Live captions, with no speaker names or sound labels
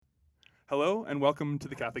Hello and welcome to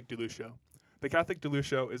the Catholic Duluth Show. The Catholic Duluth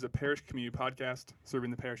Show is a parish community podcast serving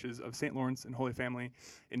the parishes of St. Lawrence and Holy Family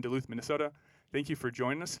in Duluth, Minnesota. Thank you for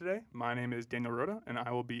joining us today. My name is Daniel Rhoda, and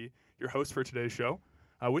I will be your host for today's show.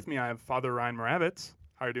 With me, I have Father Ryan Moravitz.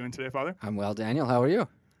 How are you doing today, Father? I'm well, Daniel. How are you?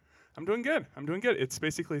 I'm doing good. It's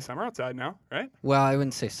basically summer outside now, right? Well, I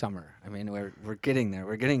wouldn't say summer. I mean, we're getting there.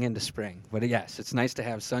 We're getting into spring. But yes, it's nice to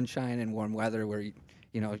have sunshine and warm weather where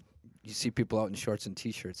you see people out in shorts and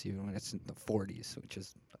t-shirts even when it's in the 40s,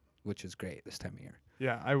 which is great this time of year.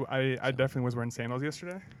 Yeah, I definitely was wearing sandals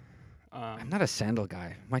yesterday. I'm not a sandal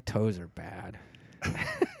guy. My toes are bad.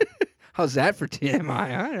 How's that for TMI,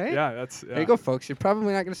 huh? Right? Yeah, There you go, folks. You're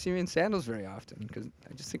probably not going to see me in sandals very often because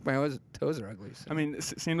I just think my toes are ugly. So. I mean,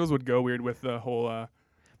 sandals would go weird with the whole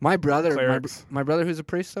my brother, clerics. my brother who's a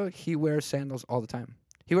priest, though, he wears sandals all the time.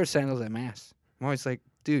 He wears sandals at Mass. I'm always like,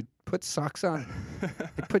 dude, put socks on.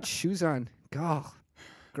 Put shoes on. God,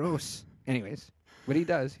 gross. Anyways, what he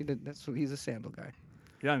does, he's a sandal guy.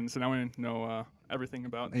 Yeah, and so now we know everything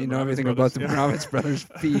about you know everything about the Moravitz brothers'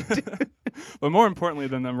 feet. But more importantly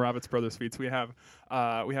than the Moravitz brothers' feet, we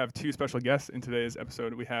have two special guests in today's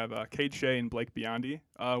episode. We have Kade, Shea, and Blake Biondi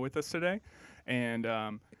with us today, and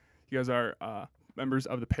you guys are members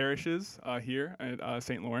of the parishes here at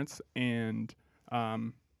St. Lawrence, and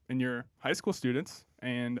you're high school students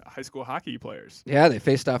and high school hockey players. Yeah, they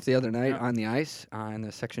faced off the other night on the ice in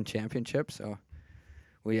the section championship. So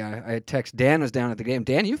I had text Dan was down at the game.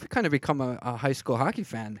 Dan, you've kind of become a high school hockey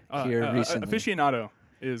fan here recently. Aficionado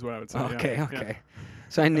is what I would say. Okay. Yeah.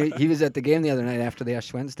 So I knew he was at the game the other night after the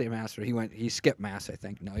Ash Wednesday Mass, where he skipped Mass, I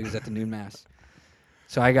think. No, he was at the noon Mass.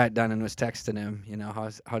 So I got done and was texting him,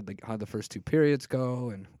 how the first two periods go,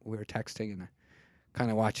 and we were texting and kind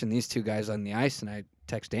of watching these two guys on the ice, and I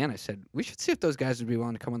texted Dan. I said, we should see if those guys would be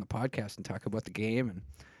willing to come on the podcast and talk about the game and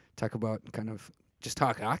talk about kind of just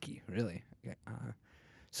talk hockey, really.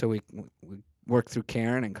 So we worked through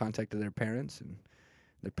Karen and contacted their parents, and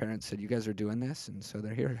their parents said, you guys are doing this, and so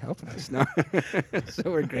they're here helping us now. So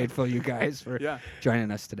we're grateful, you guys, for joining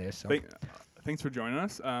us today. So thanks for joining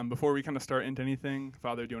us. Before we kind of start into anything,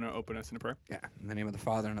 Father, do you want to open us in a prayer? Yeah, in the name of the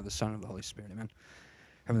Father, and of the Son, and of the Holy Spirit, amen.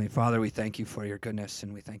 Heavenly Father, we thank you for your goodness,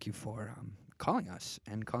 and we thank you for calling us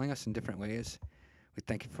in different ways. We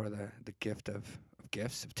thank you for the gift of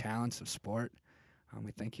gifts, of talents, of sport.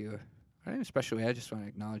 We thank you. In a special way, I just want to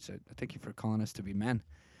acknowledge that I thank you for calling us to be men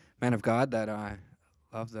of God that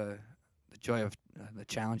love the joy of the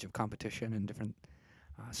challenge of competition and different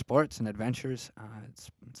sports and adventures.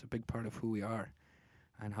 It's a big part of who we are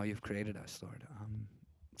and how you've created us, Lord.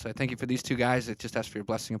 So I thank you for these two guys. I just ask for your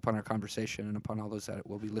blessing upon our conversation and upon all those that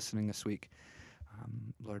will be listening this week.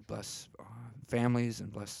 Lord, bless families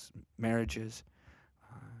and bless marriages.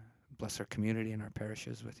 Bless our community and our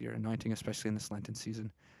parishes with your anointing, especially in this Lenten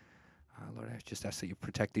season. Lord, I just ask that you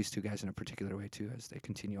protect these two guys in a particular way, too, as they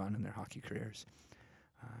continue on in their hockey careers.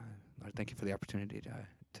 Lord, thank you for the opportunity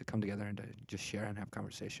to come together and to just share and have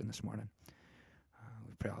conversation this morning.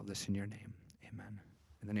 We pray all of this in your name. Amen.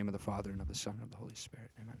 In the name of the Father, and of the Son, and of the Holy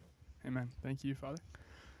Spirit. Amen. Amen. Thank you, Father.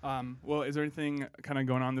 Well, is there anything kind of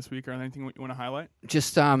going on this week or anything you want to highlight?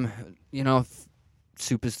 Just,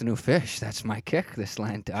 soup is the new fish. That's my kick this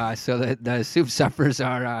Lent. So the soup suppers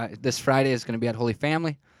are, this Friday is going to be at Holy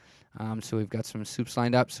Family. So we've got some soups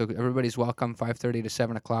lined up. So everybody's welcome. 5:30 to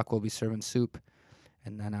 7 o'clock we'll be serving soup.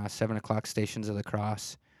 And then 7 o'clock Stations of the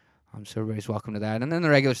Cross. So everybody's welcome to that. And then the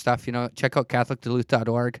regular stuff, check out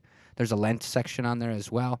CatholicDuluth.org. There's a Lent section on there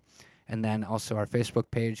as well. And then also our Facebook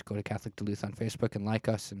page. Go to Catholic Duluth on Facebook and like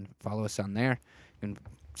us and follow us on there. You can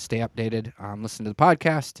stay updated. Listen to the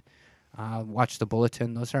podcast. Watch the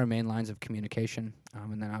bulletin. Those are our main lines of communication.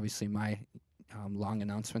 And then obviously my long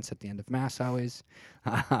announcements at the end of Mass always.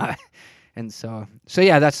 And so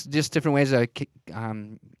yeah, that's just different ways of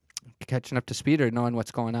catching up to speed or knowing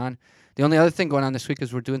what's going on. The only other thing going on this week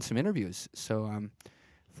is we're doing some interviews. So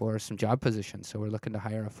for some job positions. So we're looking to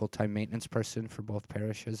hire a full-time maintenance person for both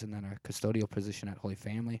parishes and then a custodial position at Holy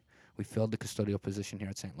Family. We filled the custodial position here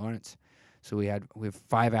at St. Lawrence. So we have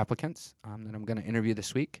 5 applicants that I'm going to interview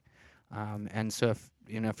this week. And so if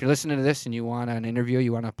you're listening to this and you want an interview,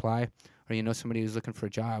 you want to apply, or you know somebody who's looking for a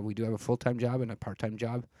job, we do have a full-time job and a part-time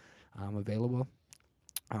job available.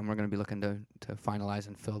 We're going to be looking to finalize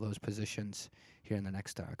and fill those positions here in the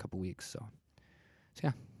next couple weeks. So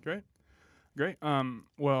yeah. Great.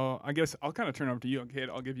 Well, I guess I'll kind of turn over to you, Kade.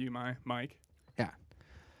 I'll give you my mic. Yeah.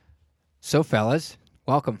 So, fellas,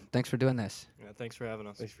 welcome. Thanks for doing this. Yeah, thanks for having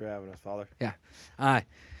us. Thanks for having us, Father. Yeah.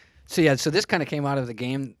 So this kind of came out of the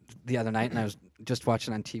game the other night, and I was just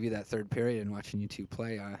watching on TV that third period and watching you two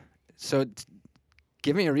play. So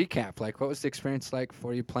give me a recap. Like, what was the experience like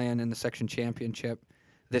for you playing in the section championship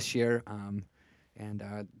this year,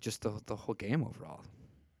 and just the whole game overall?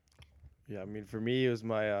 Yeah, I mean, for me, it was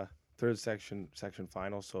my third section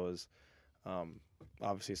final, so it was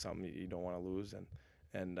obviously something you don't want to lose,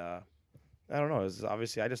 and I don't know. It was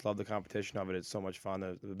obviously I just love the competition of it. It's so much fun.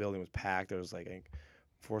 The building was packed. There was like I think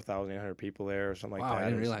 4,800 people there or something like Wow, that. I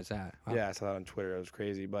didn't realize that. Wow. Yeah, I saw that on Twitter. It was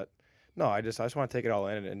crazy, but no, I just want to take it all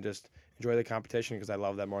in and just enjoy the competition because I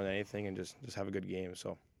love that more than anything, and just have a good game.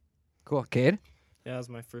 So Cool, Kade. Yeah, it was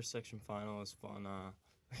my first section final. It was fun.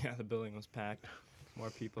 Yeah, the building was packed. More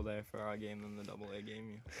people there for our game than the AA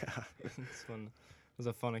game. It's fun. It was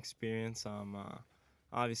a fun experience.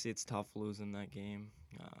 Obviously, it's tough losing that game.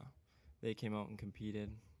 They came out and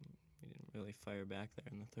competed. We didn't really fire back there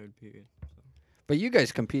in the third period. So. But you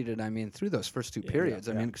guys competed, I mean, through those first two periods.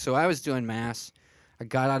 Yeah. I mean, so I was doing mass. I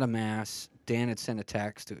got out of mass. Dan had sent a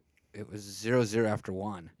text. It was 0-0 after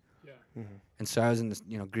 1. Yeah. Mm-hmm. And so I was in this,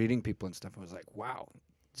 greeting people and stuff. I was like, wow,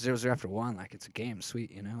 0-0 after 1, like it's a game,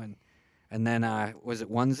 sweet, And then was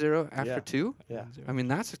it 1-0 after 2? Yeah. I mean,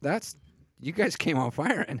 that's you guys came on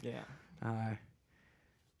firing. Yeah.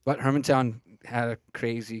 But Hermantown had a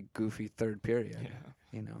crazy, goofy third period.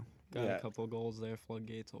 Yeah. Got Yeah. a couple of goals there.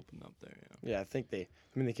 Floodgates opened up there. Yeah. Yeah, I think they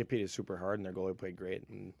competed super hard, and their goalie played great,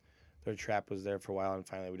 and their trap was there for a while, and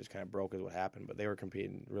finally we just kind of broke is what happened. But they were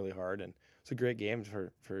competing really hard, and it's a great game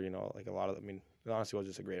for like a lot of. I mean, it honestly was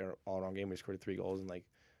just a great all-around game. We scored 3 goals in like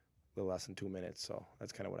a little less than 2 minutes, so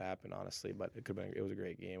that's kind of what happened, honestly. But it was a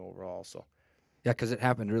great game overall. So Yeah, because it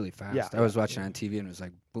happened really fast. Yeah, I was watching on TV and it was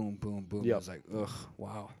like boom, boom, boom. Yep. I was like, ugh,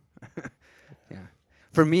 wow. Yeah.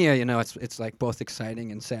 For me, it's like both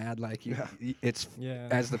exciting and sad. Like it's Yeah.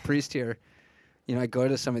 as the priest here, I go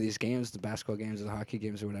to some of these games, the basketball games or the hockey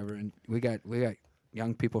games or whatever, and we got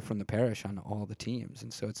young people from the parish on all the teams,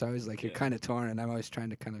 and so it's always like you're kind of torn, and I'm always trying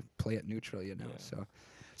to kind of play it neutral, Yeah.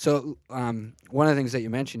 So one of the things that you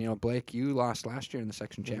mentioned, Blake, you lost last year in the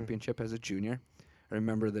section Mhm. championship as a junior. I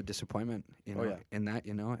remember the disappointment, Oh, yeah. in that,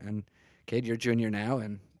 and Kade, you're junior now,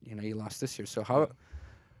 and you lost this year. So how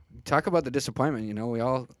talk about the disappointment? We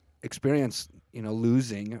all experience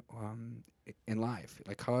losing in life.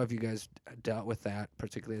 Like, how have you guys dealt with that,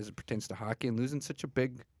 particularly as it pertains to hockey and losing such a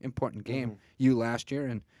big, important game? Mhm. You last year,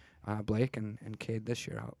 and Blake and Kade this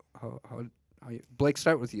year. How Blake,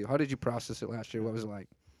 start with you. How did you process it last year? What was it like?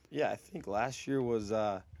 yeah, I think last year was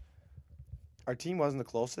our team wasn't the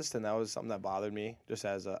closest, and that was something that bothered me. Just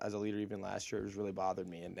as a leader, even last year, it was really bothered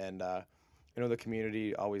me. And the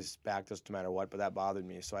community always backed us no matter what, but that bothered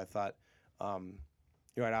me. So I thought, I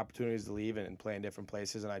had opportunities to leave and play in different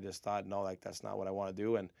places, and I just thought, no, like that's not what I want to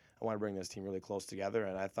do, and I want to bring this team really close together.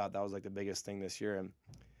 And I thought that was like the biggest thing this year, and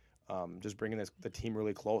just bringing the team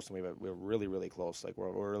really close. And we were really, really close. Like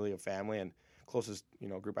we're really a family and closest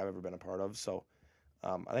group I've ever been a part of. So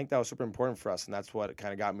I think that was super important for us, and that's what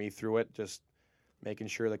kind of got me through it. Just making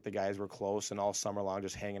sure like the guys were close and all summer long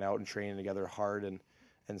just hanging out and training together hard and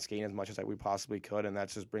skating as much as we possibly could, and that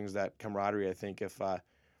just brings that camaraderie. I think if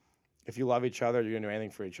you love each other, you're gonna do anything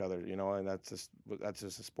for each other, and that's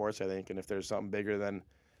just the sports, I think. And if there's something bigger than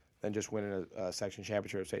just winning a section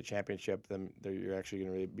championship or state championship, then you're actually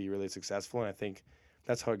gonna be really successful. And I think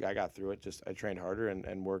that's how I got through it. Just I trained harder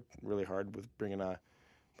and worked really hard with bringing the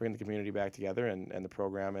community back together and the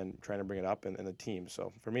program and trying to bring it up and the team.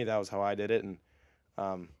 So for me, that was how I did it, and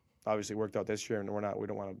obviously it worked out this year. And we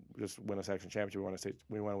don't want to just win a section championship.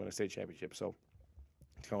 We want to win a state championship. So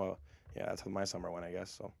that's how my summer went, I guess.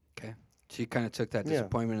 So you kind of took that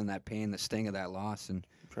disappointment and that pain, the sting of that loss, and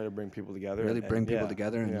try to bring people together. really bring people yeah,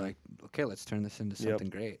 together and yeah. like, okay, let's turn this into something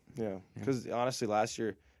great. Yeah, because honestly, last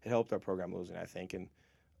year it helped our program losing, I think, and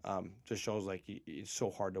just shows like it's so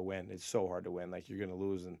hard to win. It's so hard to win. Like you're gonna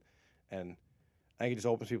lose, and I think it just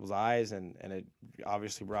opens people's eyes, and it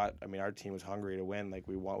obviously brought. I mean, our team was hungry to win. Like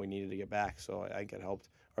we needed to get back. So I think it helped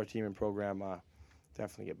our team and program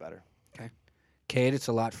definitely get better. Kade, it's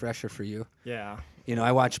a lot fresher for you. Yeah.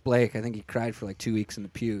 I watched Blake. I think he cried for like 2 weeks in the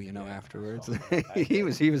pew. Afterwards, he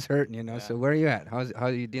was hurting. Yeah. So where are you at? How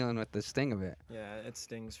are you dealing with the sting of it? Yeah, it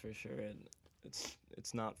stings for sure.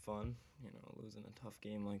 It's not fun, losing a tough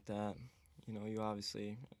game like that. You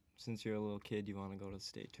obviously, since you're a little kid, you want to go to the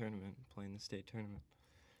state tournament, play in the state tournament.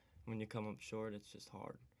 When you come up short, it's just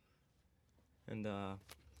hard. And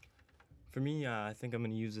for me, I think I'm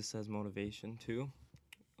going to use this as motivation too.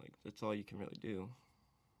 Like, that's all you can really do.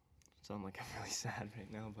 Sound like I'm really sad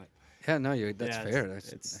right now, but Yeah, no, that's fair. I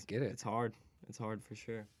get it. It's hard. It's hard for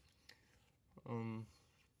sure.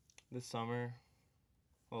 Last summer,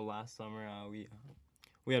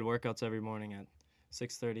 we had workouts every morning at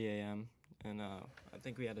 6:30 a.m. and I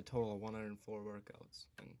think we had a total of 104 workouts,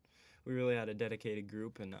 and we really had a dedicated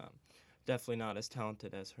group, and definitely not as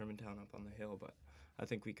talented as Hermantown up on the hill, but I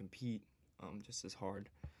think we compete just as hard.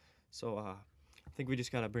 So I think we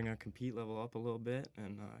just got to bring our compete level up a little bit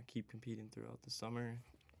and keep competing throughout the summer,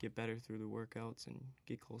 get better through the workouts, and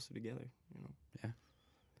get closer together, you know. Yeah.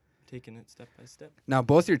 Taking it step by step. Now,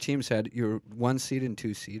 both your teams had your 1 seed and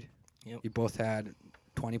 2 seed. Yep. You both had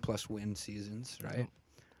 20-plus win seasons, right?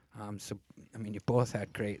 So, I mean, you both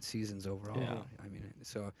had great seasons overall. Yeah. I mean,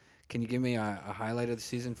 so can you give me a highlight of the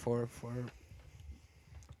season for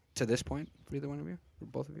to this point for either one of you, for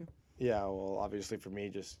both of you? Yeah, well, obviously for me,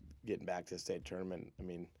 just getting back to the state tournament. I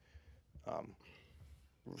mean,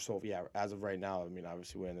 so yeah, as of right now, I mean,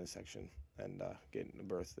 obviously winning this section and getting a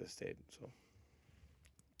berth to the state. So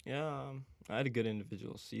Yeah, I had a good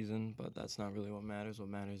individual season, but that's not really what matters. What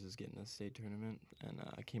matters is getting to the state tournament, and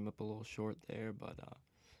I came up a little short there, but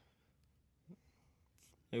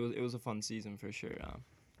it was a fun season for sure.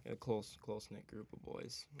 A close knit group of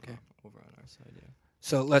boys over on our side. Yeah.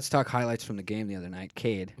 So let's talk highlights from the game the other night.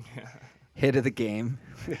 Cade, hit of the game.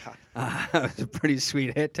 yeah, It was a pretty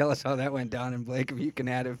sweet hit. Tell us how that went down, and Blake, if you can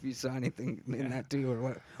add if you saw anything in that too,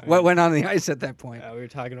 or what went on the ice at that point. We were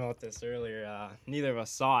talking about this earlier. Neither of us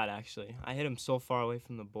saw it, actually. I hit him so far away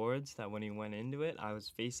from the boards that when he went into it, I was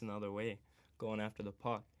facing the other way, going after the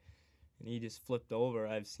puck. And he just flipped over.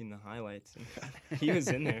 I've seen the highlights. And he was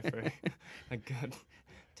in there for a good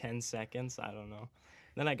 10 seconds. I don't know.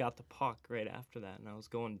 Then I got the puck right after that, and I was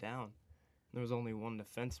going down. There was only one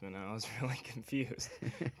defenseman, and I was really confused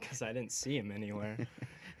because I didn't see him anywhere.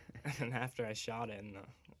 And then after I shot it and the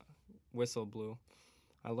whistle blew,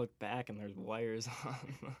 I looked back, and there's wires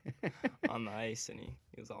on the ice, and he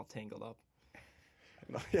was all tangled up.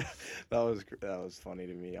 yeah, that was funny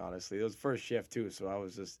to me, honestly. It was first shift too, so I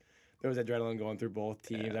was just there was adrenaline going through both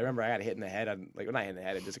teams. I remember I got hit in the head. Well, not hit in the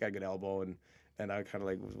head. I just got a good elbow, and I kind of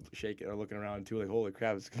like was shaking or looking around too, like holy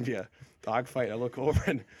crap, it's gonna be a dogfight. I look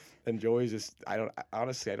over and Joey's just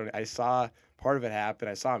I saw part of it happen.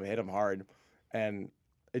 I saw him hit him hard, and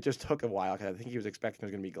it just took a while because I think he was expecting there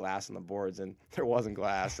was gonna be glass on the boards, and there wasn't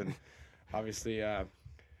glass, and obviously.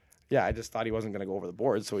 I just thought he wasn't going to go over the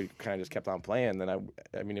board, so he kind of just kept on playing. Then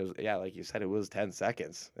I mean, it was like you said, it was 10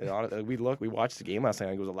 seconds. And we watched the game last night. I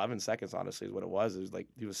think it was 11 seconds. Honestly, is what it was. It was like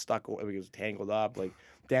he was stuck. He was tangled up. Like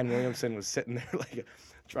Dan Williamson was sitting there, like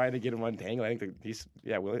trying to get him untangled. I think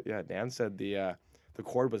Dan said the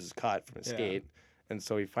cord was cut from his skate, and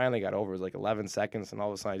so he finally got over. It was like 11 seconds, and all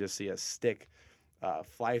of a sudden I just see a stick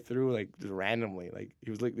fly through like just randomly. Like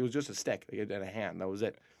it was just a stick, like in a hand. That was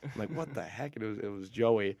it. I'm like, what the heck? It was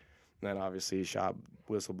Joey. And then obviously he shot,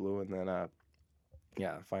 whistle blew, and then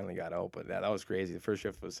finally got out. But that was crazy. The first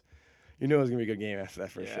shift was, you knew it was gonna be a good game after that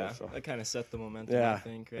first shift. So that kind of set the momentum. I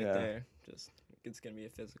think there. Just it's gonna be a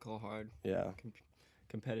physical, hard,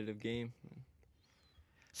 competitive game.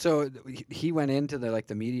 So he went into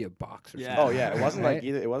the media box or something. Oh yeah, it wasn't right? like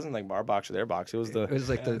either. It wasn't like our box or their box. It was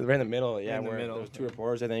right in the middle. Yeah, in the where middle. there was two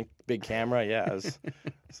reporters. I think big camera. Yeah, it was,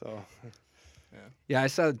 so. Yeah, I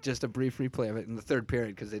saw just a brief replay of it in the third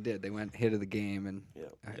period because they went hit of the game, and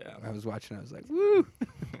I was watching. I was like, woo,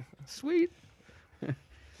 sweet,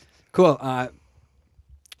 cool.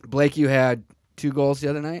 Blake, you had 2 goals the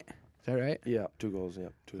other night. Is that right? Yeah, 2 goals. Yeah,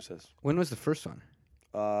 2 assists. When was the first one?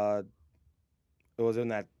 It was in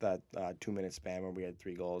that 2-minute span where we had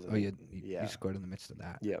 3 goals. Oh, you scored in the midst of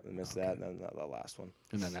that. Yeah, in the midst of that, and then the last one.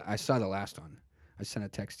 And then I saw the last one. I sent a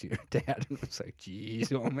text to your dad and was like,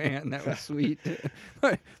 "Geez, oh man, that was sweet."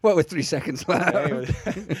 What with 3 seconds left?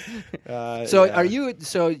 Are you?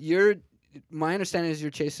 So you're. My understanding is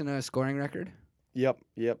you're chasing a scoring record. Yep.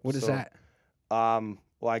 What is that? Well,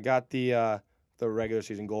 I got the regular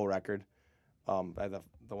season goal record. I had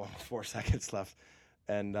the one with 4 seconds left,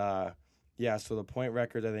 and so the point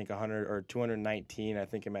record I think 100 or 219. I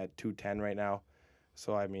think I'm at 210 right now.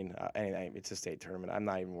 So I mean, it's a state tournament. I'm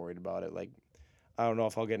not even worried about it. Like. I don't know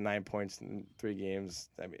if I'll get 9 points in 3 games.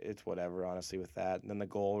 I mean, it's whatever, honestly, with that. And then the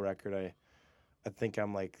goal record, I think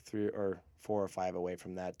I'm like 3 or 4 or 5 away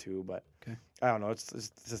from that too. But I don't know. It's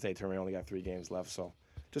a state tournament. I only got 3 games left, so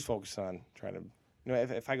just focus on trying to,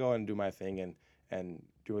 if I go and do my thing and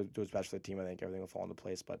do what's best for the team, I think everything will fall into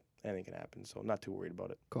place. But anything can happen, so I'm not too worried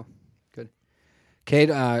about it. Cool, good. Cade,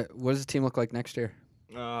 what does the team look like next year?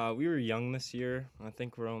 We were young this year. I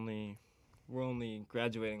think we're only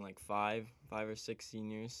graduating like 5 or 6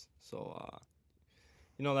 seniors. So,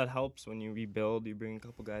 that helps when you rebuild. You bring a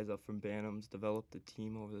couple guys up from Bantams, develop the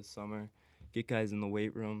team over the summer, get guys in the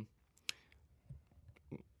weight room.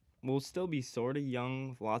 We'll still be sort of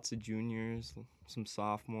young, lots of juniors, some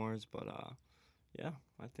sophomores, but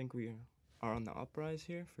I think are on the uprise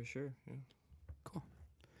here for sure. Yeah.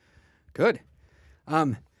 Good.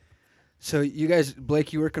 So you guys,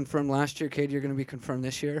 Blake, you were confirmed last year. Kade, you're going to be confirmed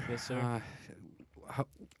this year. Yes, sir.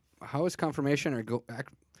 How is confirmation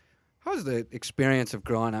how is the experience of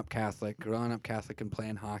growing up Catholic and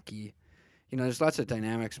playing hockey? You know, there's lots of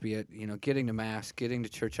dynamics, be it, you know, getting to Mass, getting to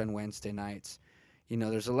church on Wednesday nights. You know,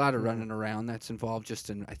 there's a lot of running around that's involved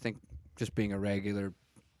I think, just being a regular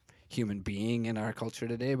human being in our culture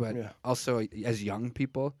today. But also, as young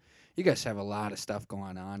people, you guys have a lot of stuff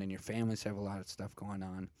going on, and your families have a lot of stuff going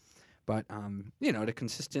on. But, you know, to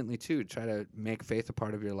consistently, too, try to make faith a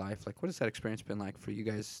part of your life. Like, what has that experience been like for you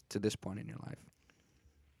guys to this point in your life?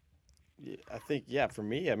 Yeah, I think, for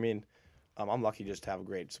me, I mean, I'm lucky just to have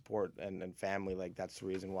great support and family. Like, that's the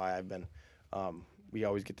reason why I've been, we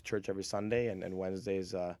always get to church every Sunday and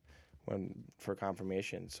Wednesdays for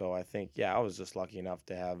confirmation. So I think, I was just lucky enough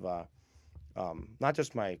to have not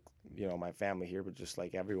just my family here, but just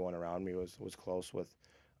like everyone around me was close with,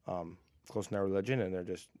 close in their religion, and they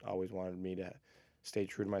just always wanted me to stay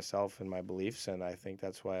true to myself and my beliefs. And I think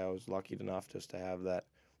that's why I was lucky enough just to have that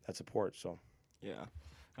support. So, yeah,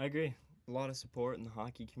 I agree. A lot of support in the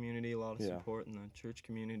hockey community, a lot of support in the church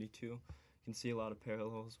community too. You can see a lot of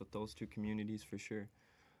parallels with those two communities for sure.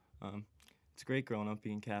 It's great growing up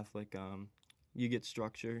being Catholic. You get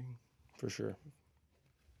structure. For sure.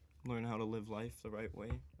 Learn how to live life the right way.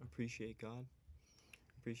 Appreciate God.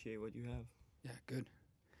 Appreciate what you have. Yeah, good.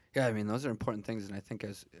 Yeah, I mean, those are important things, and I think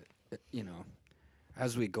as, you know,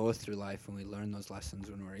 as we go through life and we learn those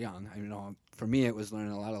lessons when we're young, I know for me it was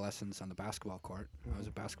learning a lot of lessons on the basketball court. I was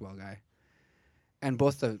a basketball guy. And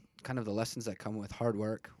both the kind of the lessons that come with hard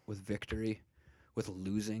work, with victory, with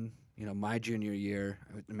losing. You know, my junior year,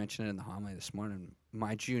 I mentioned it in the homily this morning,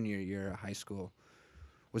 my junior year of high school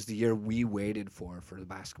was the year we waited for the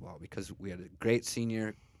basketball, because we had a great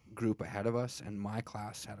senior group ahead of us, and my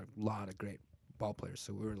class had a lot of great ball players.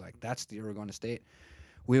 So we were like, that's the year we're going to state.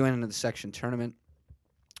 We went into the section tournament,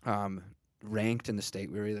 ranked in the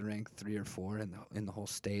state. We were either ranked 3 or 4 in the whole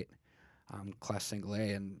state, class single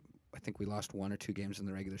A, and I think we lost 1 or 2 games in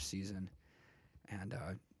the regular season, and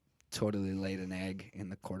totally laid an egg in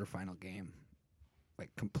the quarterfinal game, like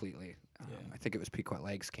completely. I think it was Pequot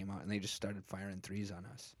Legs came out, and they just started firing threes on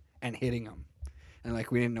us and hitting them, and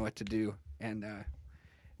like we didn't know what to do, and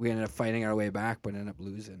we ended up fighting our way back, but ended up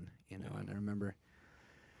losing, you know. And I remember,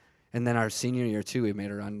 and then our senior year too, we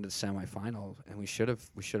made a run to the semifinal, and we should have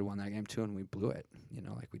won that game too, and we blew it, you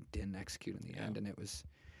know, like we didn't execute in the end, and it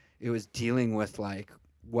was dealing with like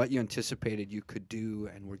what you anticipated you could do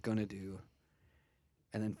and were gonna do,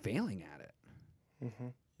 and then failing at it. Mm-hmm.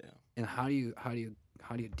 Yeah. And how do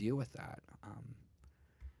you deal with that?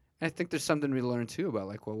 And I think there's something we learn too about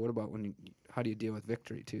like, well, what about how do you deal with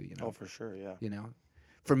victory too? You know. Oh, for sure, yeah. You know,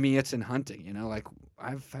 for me, it's in hunting. You know, like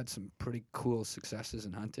I've had some pretty cool successes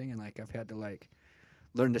in hunting, and like I've had to like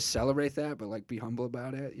learn to celebrate that, but like be humble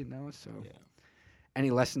about it. You know, so. Yeah.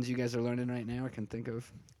 Any lessons you guys are learning right now, or can think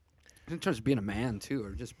of, in terms of being a man too,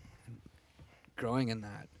 or just growing in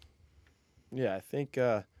that? Yeah, I think.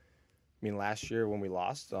 I mean, last year when we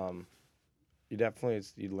lost,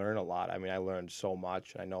 you learn a lot. I mean, I learned so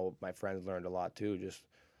much. I know my friends learned a lot too. Just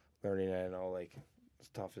learning, I know, like as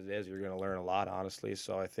tough as it is, you're gonna learn a lot, honestly.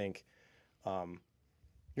 So I think you're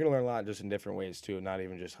gonna learn a lot just in different ways too. Not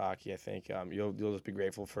even just hockey. I think you'll just be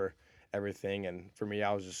grateful for everything. And for me,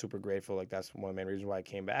 I was just super grateful. Like that's one of the main reasons why I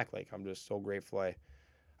came back. Like I'm just so grateful. I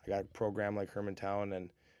got a program like Hermantown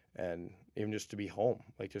and even just to be home,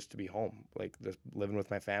 like just living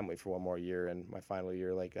with my family for one more year and my final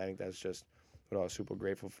year. Like I think that's just what I was super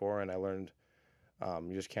grateful for. And I learned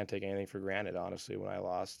you just can't take anything for granted. Honestly, when I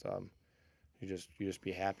lost, you just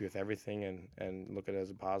be happy with everything and look at it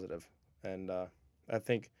as a positive. And I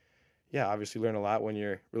think, obviously learn a lot when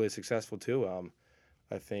you're really successful too.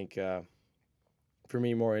 I think for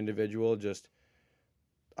me, more individual, just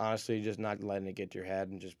honestly, just not letting it get to your head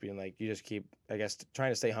and just being like, you just keep, I guess,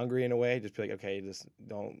 trying to stay hungry in a way. Just be like, okay, just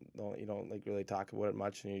don't like really talk about it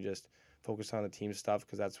much, and you just focus on the team stuff,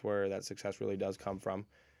 because that's where that success really does come from.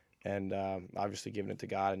 And obviously giving it to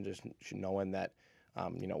God and just knowing that,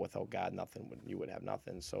 without God, you would have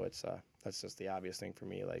nothing. So it's that's just the obvious thing for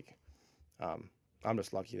me. Like, I'm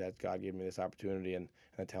just lucky that God gave me this opportunity and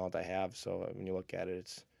the talent I have. So when you look at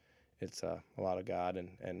it, it's a lot of God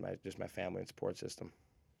and my family and support system.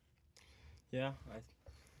 Yeah, I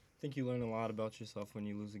think you learn a lot about yourself when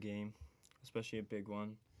you lose a game, especially a big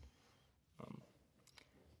one.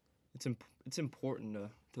 It's important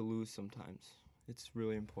to lose sometimes. It's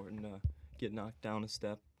really important to get knocked down a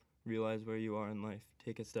step, realize where you are in life,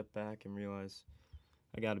 take a step back and realize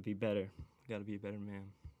I got to be better. I got to be a better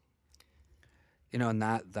man. You know, and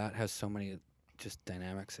that has so many just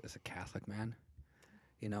dynamics as a Catholic man.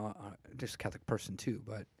 You know, just a Catholic person too.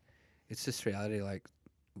 But it's just reality. Like,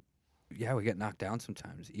 yeah, we get knocked down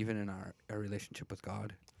sometimes, even in our relationship with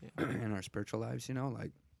God, in our spiritual lives. You know,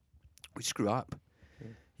 like we screw up.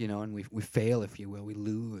 You know, and we fail, if you will. We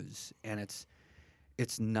lose, and it's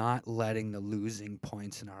not letting the losing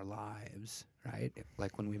points in our lives, right?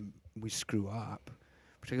 Like when we screw up,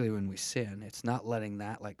 particularly when we sin, it's not letting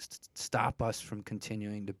that like stop us from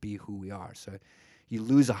continuing to be who we are. So you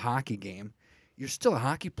lose a hockey game, you're still a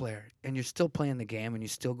hockey player, and you're still playing the game, and you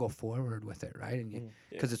still go forward with it, right? And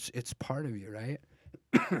because it's part of you, right?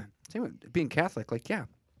 Same with being Catholic, like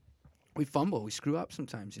we fumble, we screw up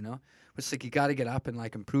sometimes, you know. But it's like you got to get up and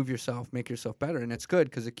like improve yourself, make yourself better, and it's good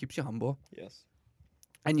because it keeps you humble. Yes.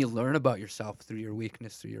 And you learn about yourself through your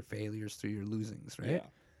weakness, through your failures, through your losings, right?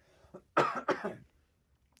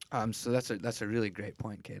 Yeah. So that's a really great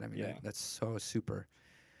point, Kate. I mean, that's so super,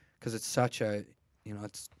 because it's such a, you know,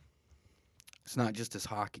 it's not just as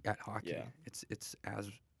hockey. Yeah. It's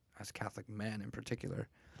as Catholic men in particular,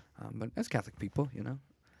 but as Catholic people, you know.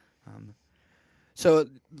 So a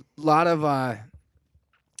lot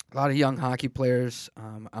of young hockey players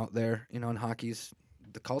out there, you know, and hockey's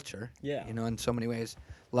the culture. Yeah. You know, in so many ways,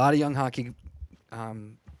 a lot of young hockey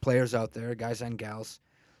players out there, guys and gals,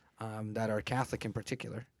 that are Catholic in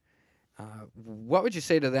particular. What would you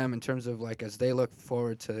say to them in terms of like as they look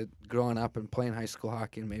forward to growing up and playing high school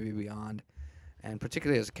hockey and maybe beyond, and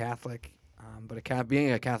particularly as a Catholic, but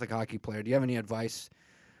being a Catholic hockey player, do you have any advice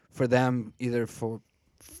for them either for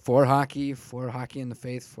hockey in the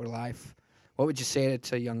faith, for life? What would you say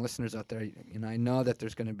to young listeners out there? You know, I know that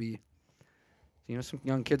there's going to be, you know, some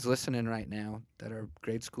young kids listening right now that are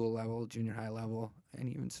grade school level, junior high level, and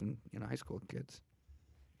even some, you know, high school kids.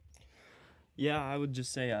 Yeah, I would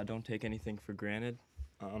just say don't take anything for granted.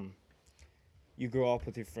 You grow up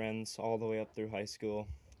with your friends all the way up through high school,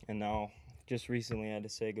 and now just recently I had to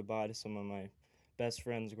say goodbye to some of my best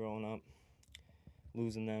friends growing up,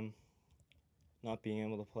 losing them, not being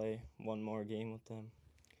able to play one more game with them.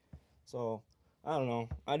 So, I don't know.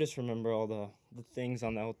 I just remember all the things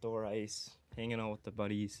on the outdoor ice, hanging out with the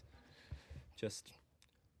buddies, just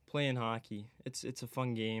playing hockey. It's a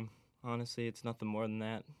fun game. Honestly, it's nothing more than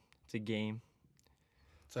that. It's a game.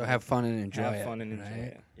 So have fun and enjoy it. Have fun and enjoy right?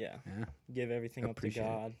 it. Yeah. Give everything Appreciate up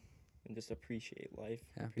to God and just appreciate life.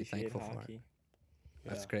 Yeah, be appreciate thankful for it. hockey.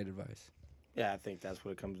 That's great advice. Yeah, I think that's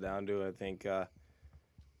what it comes down to. I think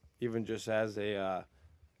even just as a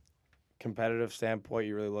competitive standpoint,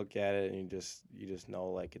 you really look at it and you just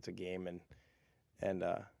know like it's a game, and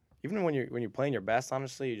even when you're playing your best,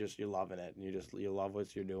 honestly, you're loving it, and you love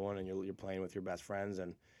what you're doing, and you're playing with your best friends,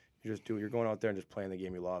 and you're going out there and just playing the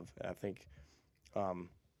game you love. And I think you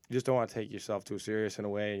just don't want to take yourself too serious in a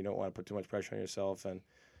way. You don't want to put too much pressure on yourself, and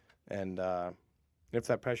if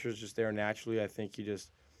that pressure is just there naturally, I think you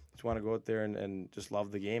just want to go out there and just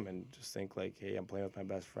love the game and just think like, hey, I'm playing with my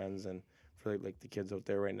best friends, and for like the kids out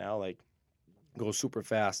there right now, like go super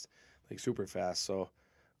fast. So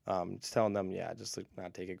just telling them, just like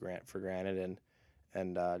not take it for granted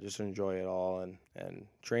and just enjoy it all and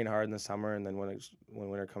train hard in the summer, and then when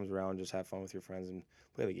winter comes around, just have fun with your friends and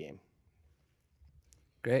play the game.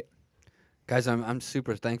 Great, guys. I'm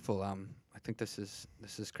super thankful. I think this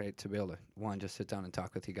is great to be able to just sit down and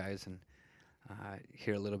talk with you guys and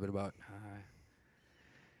hear a little bit about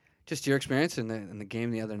just your experience in the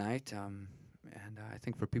game the other night. And I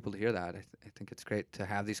think for people to hear that, I think it's great to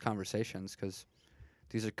have these conversations because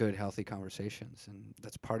these are good, healthy conversations, and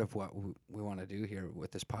that's part of what we want to do here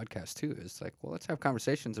with this podcast too. Is like, well, let's have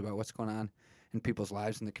conversations about what's going on in people's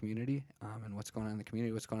lives in the community, and what's going on in the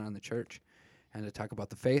community, what's going on in the church, and to talk about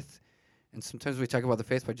the faith. And sometimes we talk about the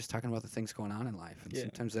faith by just talking about the things going on in life, and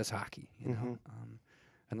sometimes that's hockey, you know,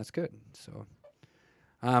 and that's good. So,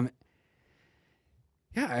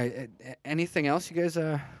 anything else you guys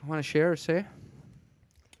want to share or say?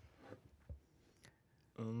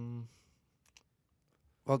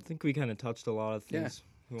 Well, I think we kind of touched a lot of things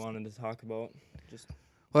we wanted to talk about.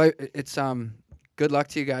 Well, it's good luck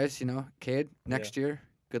to you guys. You know, Kade, next year,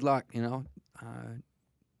 good luck. You know,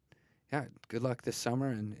 good luck this summer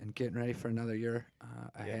and getting ready for another year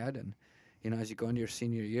ahead. And you know, as you go into your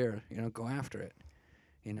senior year, you know, go after it.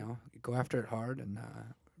 You know, go after it hard, and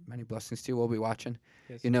many blessings to you. We'll be watching.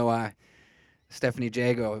 Yes. You know, Stephanie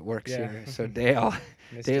Jago works here, so Dale,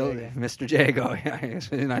 Jago. Mr. Jago,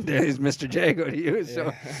 not Dale, he's Mr. Jago to you.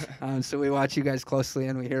 So, so we watch you guys closely,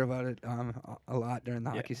 and we hear about it a lot during the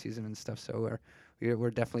hockey season and stuff. So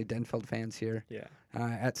we're definitely Denfeld fans here. Yeah.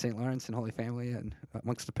 At St. Lawrence and Holy Family, and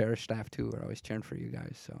amongst the parish staff too. We're always cheering for you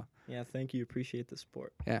guys. So Yeah, thank you. Appreciate the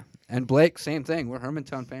support. Yeah. And Blake, same thing. We're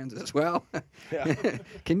Hermantown fans as well. Yeah.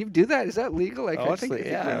 Can you do that? Is that legal? Like, Oh, I think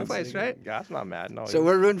yeah, we're in it's place, legal. right? God's not mad. No. So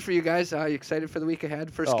we're rooting for you guys. You excited for the week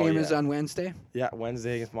ahead? First Oh, game is yeah. on Wednesday. Yeah,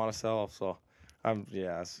 Wednesday against Monticello. So,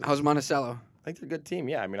 How's Monticello? I think they're a good team.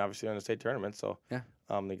 Yeah, I mean, obviously they're in the state tournament, so Yeah.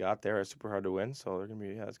 They got there. It's super hard to win, so they're gonna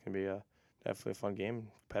be. Yeah, it's gonna be definitely a fun game,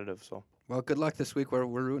 competitive. So. Well, good luck this week. We're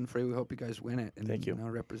rooting for you. We hope you guys win it. And, Thank you.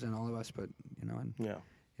 Represent all of us, but and Yeah.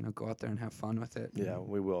 go out there and have fun with it. Yeah, And,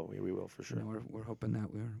 we will. We will for sure. we're hoping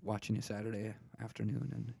that we're watching you Saturday afternoon,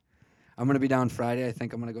 and I'm gonna be down Friday. I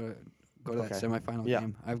think I'm gonna go to that Okay. semifinal Yeah.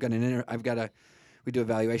 game. We do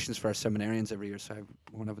evaluations for our seminarians every year, so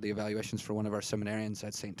one of the evaluations for one of our seminarians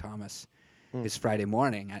at St. Thomas is Friday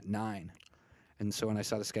morning at 9. And so when I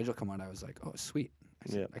saw the schedule come out, I was like, oh, sweet. I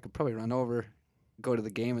said, I could probably run over, go to the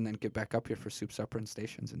game, and then get back up here for soup, supper, and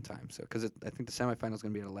stations in time. So because I think the semifinal is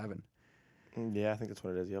going to be at 11. Yeah, I think that's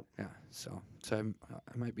what it is. Yep. Yeah, so I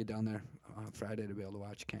might be down there Friday to be able to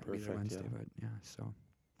watch. Can't be there Perfect, Wednesday, yeah. but yeah. So,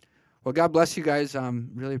 well, God bless you guys.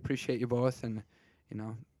 Really appreciate you both, and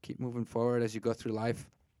keep moving forward as you go through life.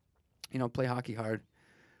 Play hockey hard,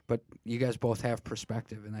 but you guys both have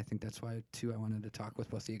perspective, and I think that's why too I wanted to talk with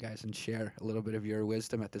both of you guys and share a little bit of your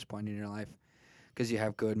wisdom at this point in your life, because you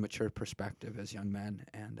have good, mature perspective as young men,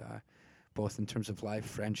 and both in terms of life,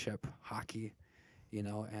 friendship, hockey,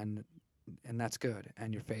 and that's good,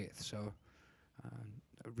 and your faith. So I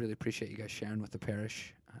really appreciate you guys sharing with the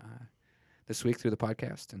parish this week through the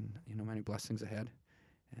podcast, and many blessings ahead.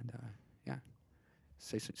 And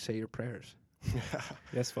say your prayers.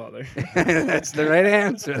 Yes, Father. That's the right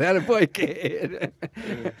answer. That a boy, kid.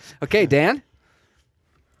 Okay, Dan.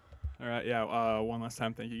 All right, yeah. One last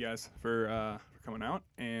time, thank you guys for coming out,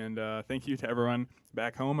 and thank you to everyone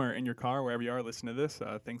back home or in your car, wherever you are, listening to this.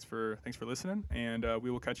 Thanks for listening, and we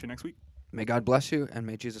will catch you next week. May God bless you, and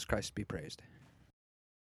may Jesus Christ be praised.